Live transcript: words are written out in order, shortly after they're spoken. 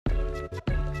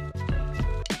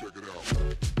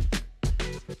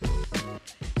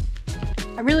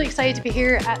I'm really excited to be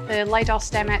here at the Leidos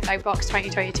Stemettes Outbox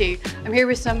 2022. I'm here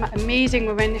with some amazing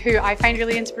women who I find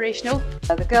really inspirational.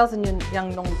 The girls and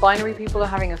young non-binary people are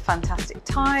having a fantastic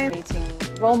time, meeting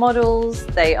role models,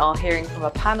 they are hearing from a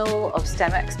panel of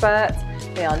STEM experts,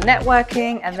 they are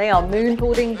networking and they are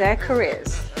moonboarding their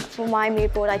careers. For my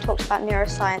mood board, I talked about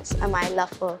neuroscience and my love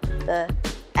for the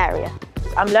area.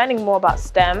 I'm learning more about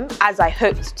STEM as I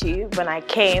hoped to when I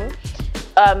came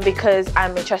because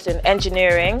I'm interested in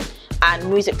engineering and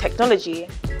music technology.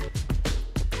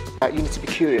 You need to be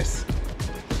curious,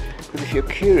 because if you're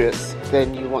curious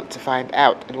then you want to find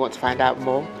out, and you want to find out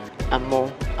more and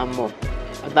more and more,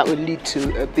 and that will lead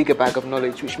to a bigger bag of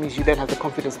knowledge, which means you then have the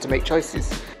confidence to make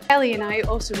choices. Ellie and I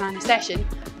also ran a session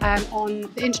on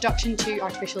the introduction to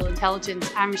artificial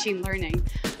intelligence and machine learning.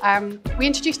 We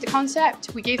introduced the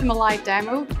concept, we gave them a live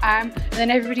demo, and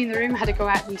then everybody in the room had to go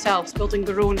at it themselves, building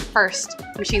their own first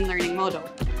machine learning model.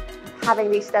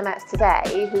 Having these Stemettes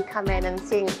today who come in and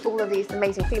seeing all of these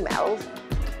amazing females,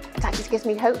 it actually gives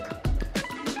me hope.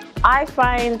 I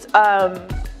find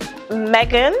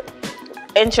Megan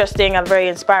interesting and very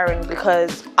inspiring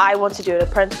because I want to do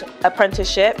an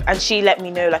apprenticeship and she let me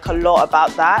know a lot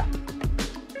about that.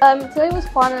 Today was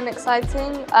fun and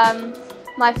exciting.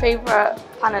 My favourite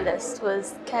panellist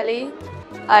was Kelly.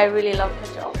 I really love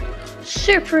her job.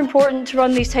 Super important to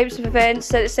run these types of events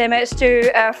that Stemettes do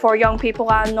for young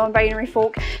people and non-binary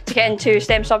folk to get into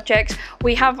STEM subjects.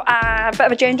 We have a bit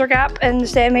of a gender gap in the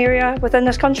STEM area within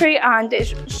this country, and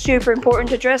it's super important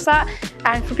to address that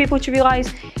and for people to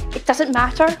realise it doesn't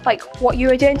matter what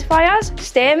you identify as.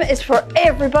 STEM is for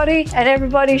everybody and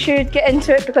everybody should get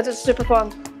into it because it's super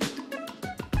fun.